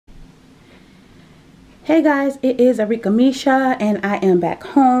Hey guys, it is Arickamisha and I am back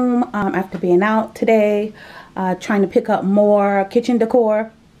home after being out today trying to pick up more kitchen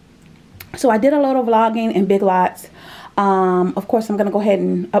decor. So I did a lot of vlogging in Big Lots. Of course I'm going to go ahead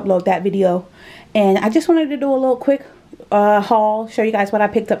and upload that video. And I just wanted to do a little quick haul, show you guys what I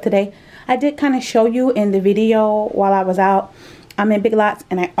picked up today. I did kind of show you in the video while I was out. I'm in Big Lots,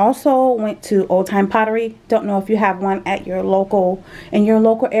 and I also went to Old Time Pottery. Don't know if you have one at your local, in your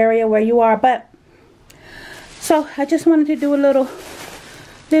local area where you are, but so I just wanted to do a little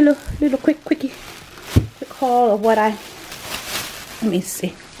quick haul of what let me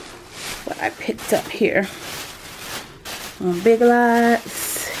see what I picked up here on Big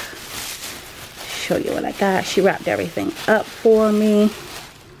Lots. Show you what I got. She wrapped everything up for me.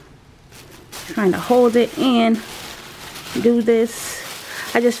 Trying to hold it in, do this.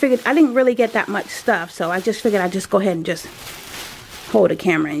 I just figured I didn't really get that much stuff, so I just figured I'd just go ahead and just hold the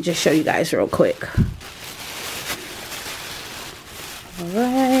camera and just show you guys real quick.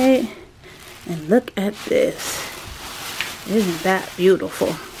 Alright, and look at this. Isn't that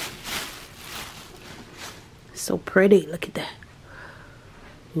beautiful? So pretty. Look at that.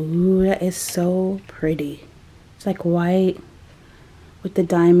 Ooh, that is so pretty. It's like white with the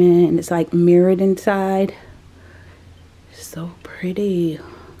diamond, and it's like mirrored inside. So pretty.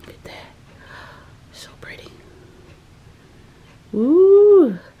 Look at that. So pretty.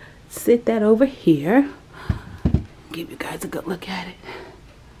 Ooh, sit that over here. Give you guys a good look at it.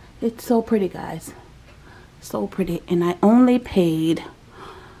 It's so pretty, guys. So pretty. And I only paid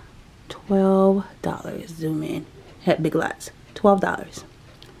 $12. Zoom in at Big Lots. $12.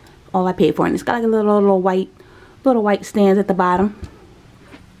 All I paid for. And it's got like a little white stands at the bottom.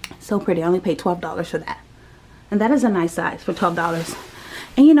 So pretty. I only paid $12 for that. And that is a nice size for $12.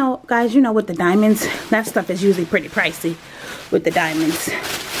 And you know, guys, you know, with the diamonds, that stuff is usually pretty pricey with the diamonds.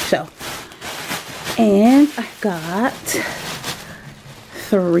 So, and I got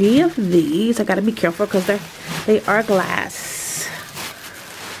 3 of these. I gotta be careful because they are glass.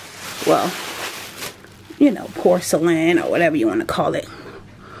 Well, you know, porcelain or whatever you want to call it.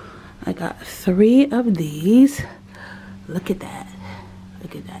 I got 3 of these. Look at that.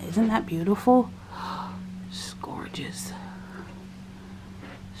 Look at that. Isn't that beautiful? It's gorgeous.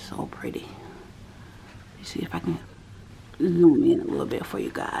 So pretty. Let me see if I can zoom in a little bit for you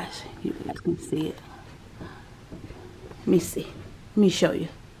guys. You guys can see it. Let me see. Let me show you.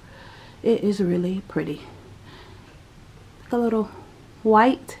 It is really pretty. Like a little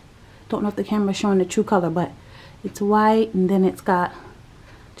white. Don't know if the camera's showing the true color, but it's white, and then it's got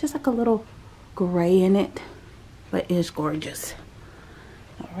just like a little gray in it. But it's gorgeous.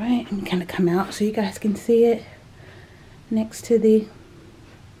 Alright, I'm gonna come out so you guys can see it. Next to the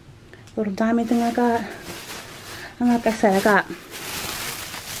little diamond thing I got. And like I said, I got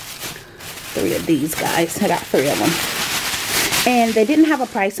 3 of these, guys. I got 3 of them. And they didn't have a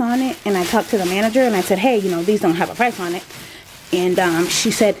price on it. And I talked to the manager and I said, hey, you know, these don't have a price on it. And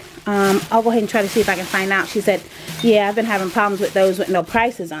she said, I'll go ahead and try to see if I can find out. She said, yeah, I've been having problems with those with no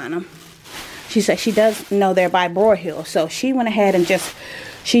prices on them. She said she does know they're by Broyhill. So she went ahead and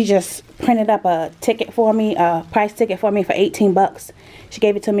she just printed up a ticket for me, a price ticket for me for 18 bucks. She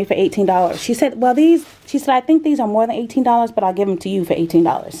gave it to me for $18. She said, well, she said, I think these are more than $18, but I'll give them to you for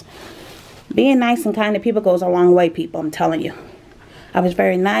 $18. Being nice and kind to people goes a long way, people, I'm telling you. I was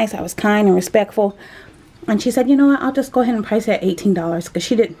very nice. I was kind and respectful. And she said, you know what, I'll just go ahead and price it at $18 because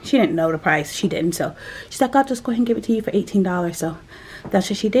she didn't know the price. She didn't. So she's like, I'll just go ahead and give it to you for $18. So that's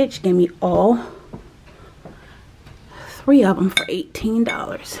what she did. She gave me all 3 of them for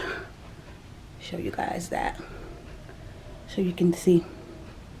 $18. Show you guys that so you can see.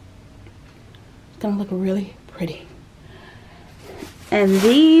 It's gonna look really pretty. And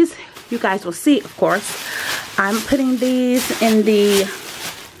these, you guys will see, of course, I'm putting these in the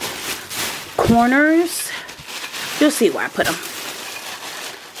corners. You'll see where I put them.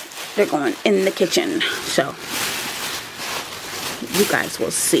 They're going in the kitchen, so you guys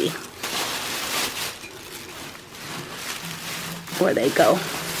will see where they go.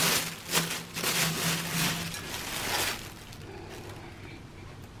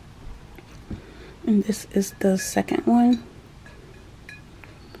 And this is the second one.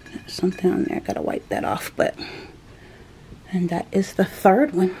 There's something on there. I gotta wipe that off, and that is the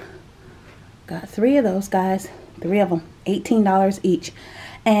third one. Got 3 of those, guys. 3 of them, $18 each.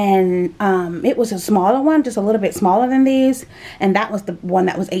 And it was a smaller one, just a little bit smaller than these, and that was the one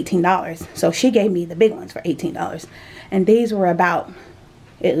that was $18. So she gave me the big ones for $18, and these were about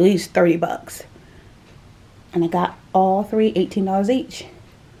at least 30 bucks. And I got all 3 $18 each.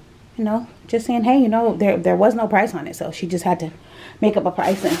 You know, just saying, hey, you know, there was no price on it, so she just had to make up a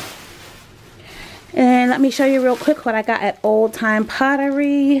price. And let me show you real quick what I got at Old Time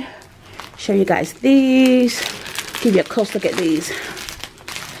Pottery. Show you guys these. Give you a close look at these.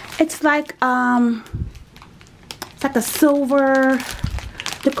 It's like a silver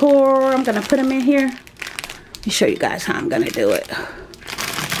decor. I'm gonna put them in here. Let me show you guys how I'm gonna do it.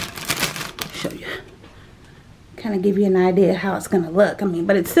 Show you. Kind of give you an idea how it's gonna look. I mean,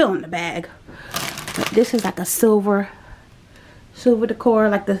 but it's still in the bag. But this is like a silver decor,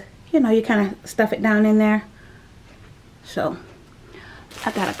 like the, you know, you kind of stuff it down in there. So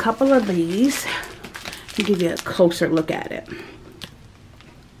I got a couple of these. I'll give you a closer look at it.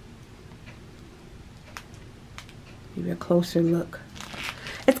 Give you a closer look.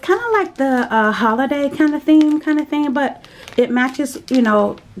 It's kind of like the holiday kind of theme thing, but it matches, you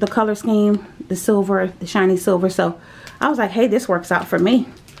know, the color scheme, the silver, the shiny silver. So I was like, hey, this works out for me.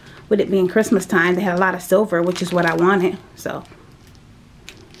 With it being Christmas time, they had a lot of silver, which is what I wanted. So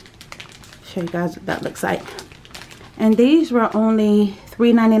show you guys what that looks like. And these were only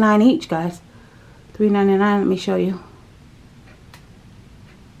 $3.99 each, guys. $3.99. Let me show you.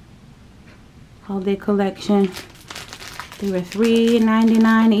 Holiday collection. They were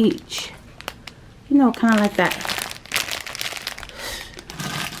 $3.99 each. You know, kind of like that.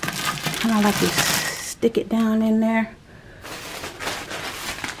 Kind of like you stick it down in there.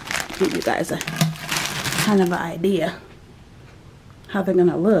 Give you guys a kind of an idea how they're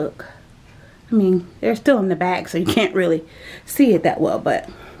gonna look. I mean, they're still in the bag, so you can't really see it that well, but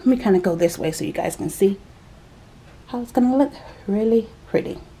let me kind of go this way so you guys can see how it's gonna look. Really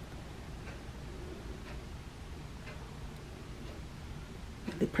pretty.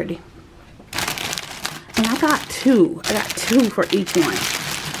 Really pretty. And I got two for each one,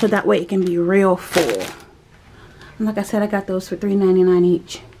 so that way it can be real full. And like I said, I got those for $3.99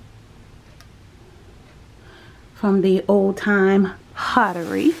 each from the Old Time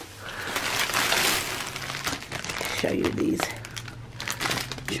Pottery. Show you these.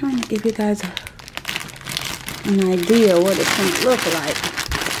 I'm trying to give you guys an idea what it's going to look like.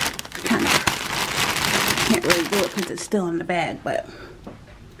 Kind of can't really do it because it's still in the bag, but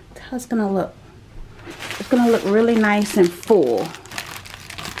that's how it's going to look. It's going to look really nice and full.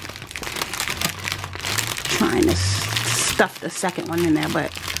 Trying to stuff the second one in there,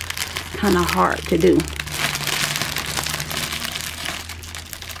 but kind of hard to do.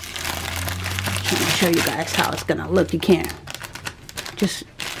 Show you guys how it's gonna look. You can't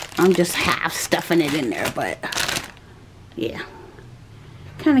I'm just half stuffing it in there, but yeah,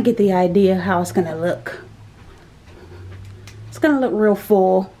 kind of get the idea how it's gonna look. It's gonna look real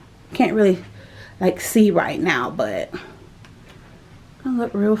full. Can't really like see right now, but it's gonna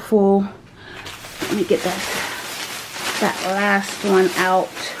look real full. Let me get that last one out.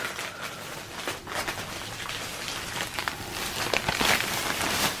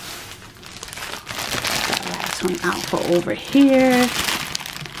 One out for over here.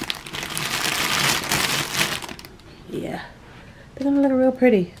 Yeah, they're gonna look real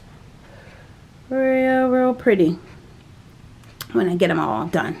pretty, real pretty when I get them all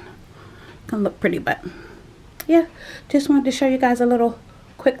done. Gonna look pretty, but yeah, just wanted to show you guys a little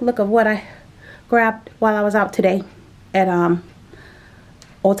quick look of what I grabbed while I was out today at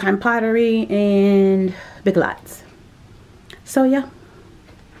Old Time Pottery and Big Lots. So yeah,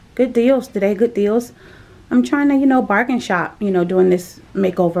 good deals today, good deals. I'm trying to, you know, bargain shop, you know, doing this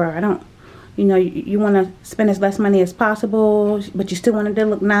makeover. I don't, you know, you want to spend as less money as possible, but you still want it to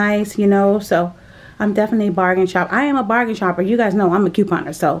look nice, you know. So I'm definitely a bargain shop. I am a bargain shopper. You guys know I'm a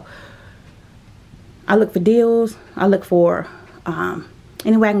couponer. So I look for deals. I look for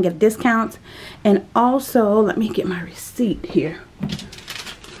any way I can get discounts. And also, let me get my receipt here.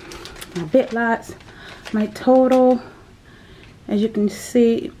 My Big Lots, my total, as you can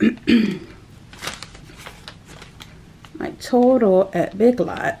see, my total at Big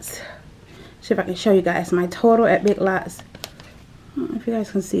Lots. See if I can show you guys my total at Big Lots. I don't know if you guys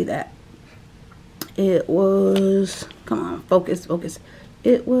can see that. It was, come on, focus.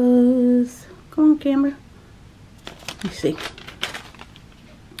 It was, come on, camera. Let me see.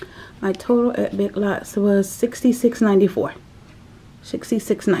 My total at Big Lots was $66.94.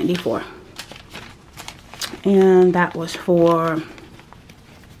 $66.94. And that was for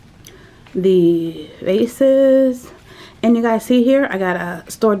the vases. And you guys see here, I got a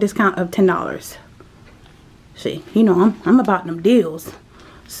store discount of $10. See, you know, I'm about them deals.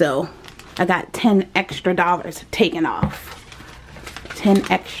 So I got $10 extra taken off.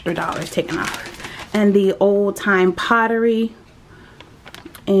 $10 extra taken off. And the Old Time Pottery,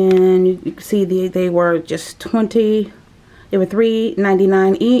 and you can see they were just $20. They were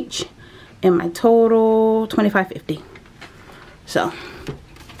 $3.99 each, and my total $25.50. So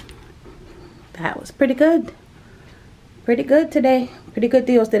that was pretty good. Pretty good today. Pretty good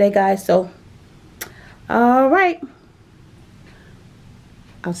deals today, guys. So, all right.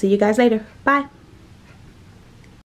 I'll see you guys later. Bye.